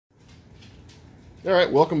All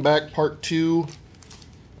right, welcome back, part 2.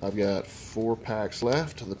 I've got 4 packs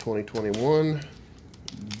left of the 2021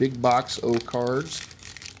 Big Box O cards.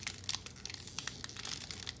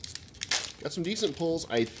 Got some decent pulls,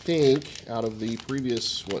 I think, out of the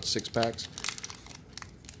previous, 6 packs.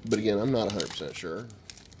 But again, I'm not 100% sure.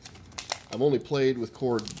 I've only played with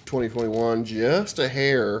Cord 2021 just a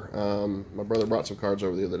hair. My brother brought some cards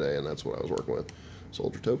over the other day, and that's what I was working with.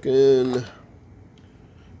 Soldier Token,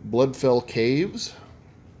 Bloodfell Caves,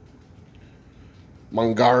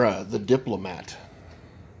 Mangara the Diplomat,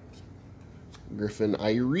 Griffin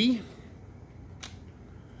Irie,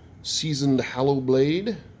 Seasoned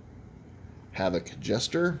Hallowblade, Havoc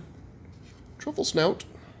Jester, Truffle Snout,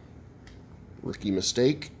 Rookie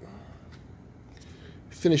Mistake,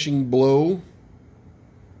 Finishing Blow,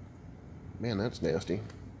 man that's nasty,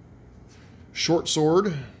 Short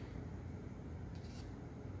Sword,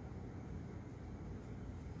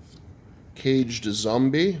 Caged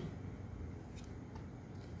Zombie,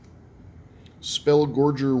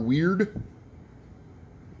 Spellgorger Weird.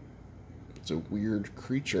 It's a weird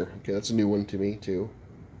creature. Okay, that's a new one to me, too.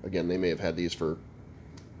 Again, they may have had these for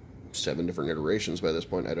 7 different iterations by this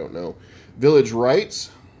point. I don't know. Village Rites,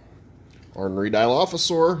 Ornery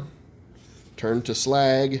Dilophosaur, Turn to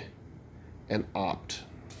Slag, and Opt.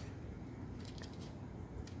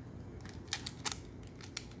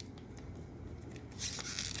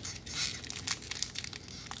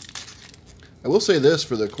 I will say this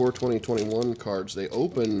for the Core 2021 cards, they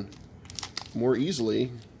open more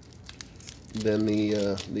easily than the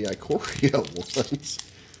Ikoria ones.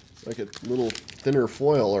 Like a little thinner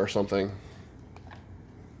foil or something.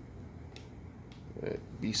 Right,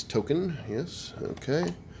 Beast Token, yes,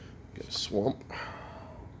 okay. Get a Swamp.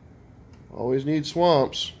 Always need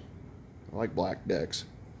swamps. I like black decks.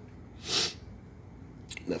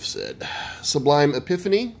 Enough said. Sublime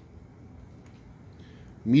Epiphany,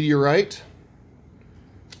 Meteorite,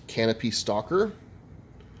 Canopy Stalker,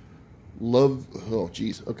 oh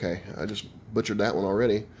geez, okay, I just butchered that one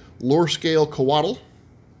already. Lore Scale Coatl,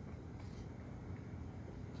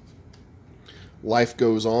 Life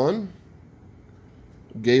Goes On,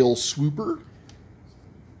 Gale Swooper,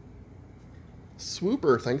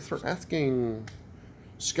 thanks for asking.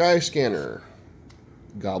 Sky Scanner,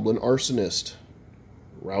 Goblin Arsonist,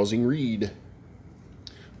 Rousing Reed,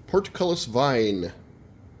 Portcullis Vine,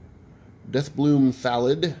 Deathbloom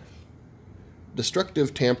Thallid,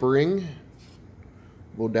 Destructive Tampering,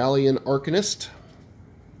 Vodalian Arcanist,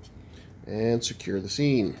 and Secure the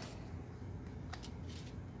Scene.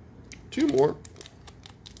 2 more.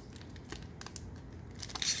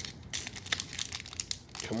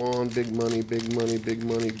 Come on, big money, big money, big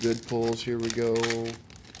money, good pulls. Here we go.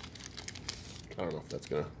 I don't know if that's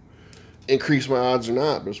going to increase my odds or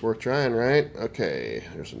not, but it's worth trying, right? Okay,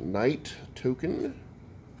 there's a Knight Token,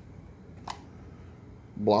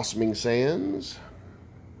 Blossoming Sands,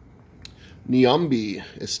 Niambi,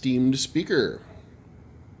 Esteemed Speaker,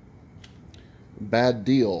 Bad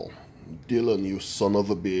Deal, Dylan, you son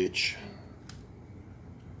of a bitch,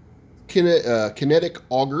 Kinetic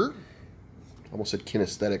Augur, almost said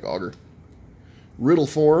Kinesthetic Augur, Riddle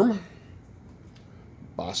Form,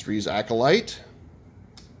 Bostry's Acolyte,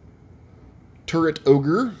 Turret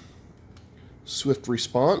Ogre, Swift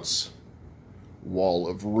Response, Wall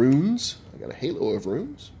of Runes, I got a Halo of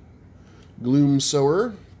Runes, Gloom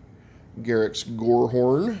Sower, Garrick's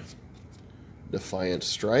Gorehorn, Defiant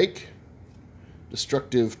Strike,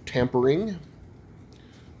 Destructive Tampering,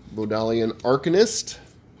 Vodalian Arcanist,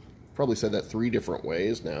 probably said that 3 different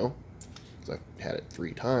ways now, because I've had it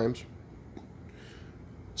 3 times,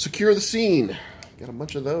 Secure the Scene, got a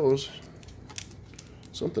bunch of those,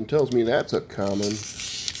 something tells me that's a common.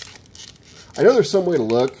 I know there's some way to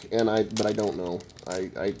look, but I don't know.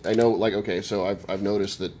 I know, like, okay, so I've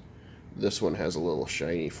noticed that this one has a little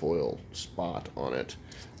shiny foil spot on it.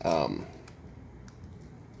 So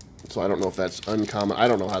I don't know if that's uncommon. I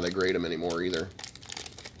don't know how they grade them anymore either.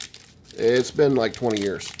 It's been like 20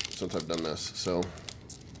 years since I've done this, so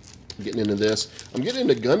I'm getting into this. I'm getting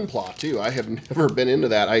into Gunpla too. I have never been into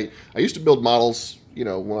that. I used to build models, you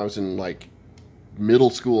know, when I was in like middle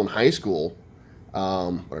school and high school.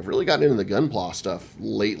 But I've really gotten into the Gunpla stuff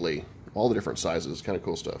lately. All the different sizes, kind of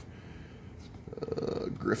cool stuff.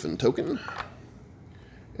 Griffin Token,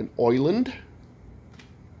 an Oiland,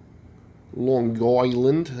 Long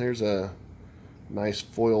Island. There's a nice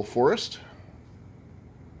foil forest.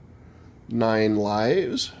 9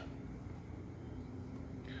 Lives,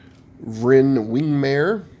 Vryn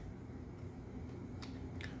Wingmare,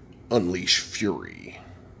 Unleash Fury,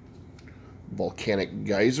 Volcanic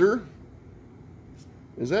Geyser,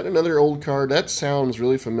 Is that another old card? That sounds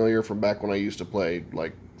really familiar from back when I used to play,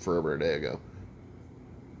 like, forever a day ago.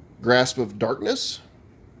 Grasp of Darkness.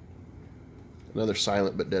 Another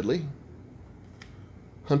silent but deadly.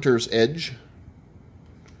 Hunter's Edge.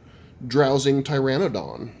 Drowsing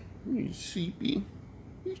Pteranodon. He's sleepy.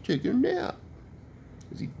 He's taking a nap.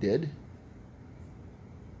 Is he dead?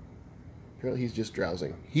 Apparently he's just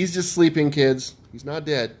drowsing. He's just sleeping, kids. He's not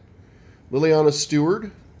dead. Liliana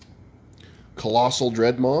Steward. Colossal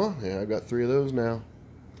Dreadmaw. Yeah, I've got 3 of those now.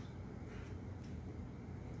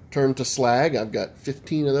 Turn to Slag. I've got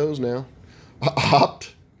 15 of those now.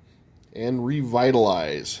 Opt. And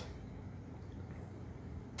Revitalize.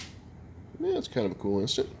 Yeah, it's kind of a cool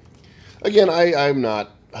instant. Again, I'm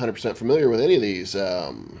not 100% familiar with any of these.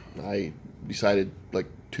 I decided like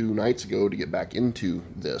 2 nights ago to get back into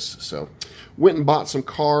this. So, went and bought some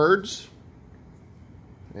cards.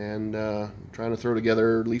 And trying to throw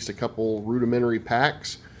together at least a couple rudimentary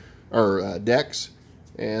packs, or decks,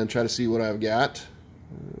 and try to see what I've got.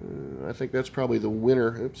 I think that's probably the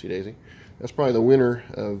winner. Oopsie daisy. That's probably the winner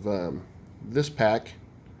of this pack.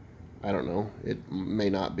 I don't know. It may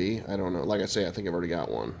not be. I don't know. Like I say, I think I've already got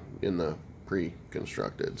one in the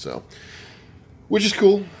pre-constructed. So, which is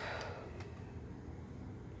cool,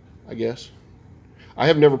 I guess. I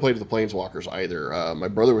have never played with the Planeswalkers either. My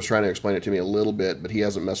brother was trying to explain it to me a little bit, but he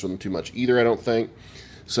hasn't messed with them too much either, I don't think.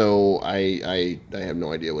 So I have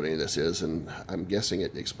no idea what any of this is, and I'm guessing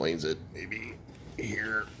it explains it maybe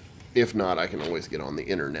here. If not, I can always get on the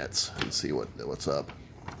internets and see what's up.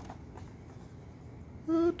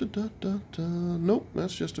 Nope,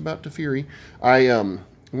 that's just about Teferi. I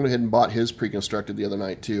went ahead and bought his pre-constructed the other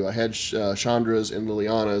night too. I had Chandra's and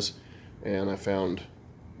Liliana's, and I found,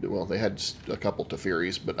 well, they had a couple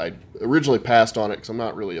Teferis, but I originally passed on it because I'm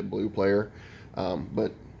not really a blue player.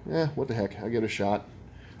 But yeah, what the heck? I'll give it a shot.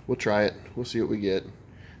 We'll try it. We'll see what we get.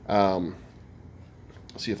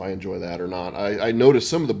 See if I enjoy that or not. I noticed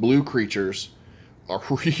some of the blue creatures are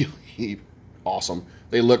really awesome.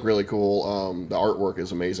 They look really cool. The artwork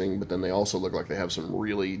is amazing, but then they also look like they have some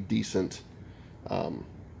really decent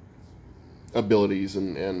abilities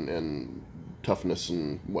and toughness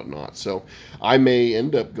and whatnot. So I may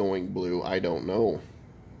end up going blue. I don't know.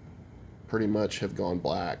 Pretty much have gone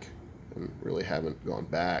black and really haven't gone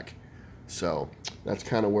back. So that's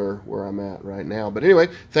kind of where I'm at right now. But anyway,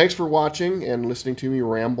 thanks for watching and listening to me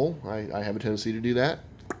ramble. I have a tendency to do that.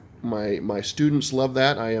 My students love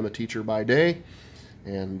that. I am a teacher by day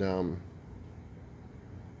and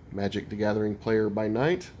Magic the Gathering player by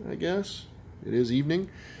night, I guess. It is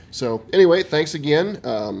evening. So anyway, thanks again.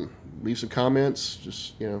 Leave some comments.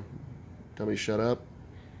 Just, tell me to shut up.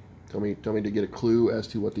 Tell me to get a clue as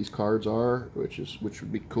to what these cards are, which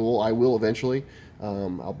would be cool. I will eventually.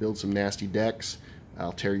 I'll build some nasty decks.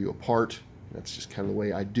 I'll tear you apart. That's just kind of the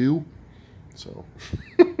way I do. So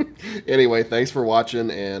anyway, thanks for watching,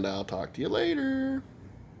 and I'll talk to you later.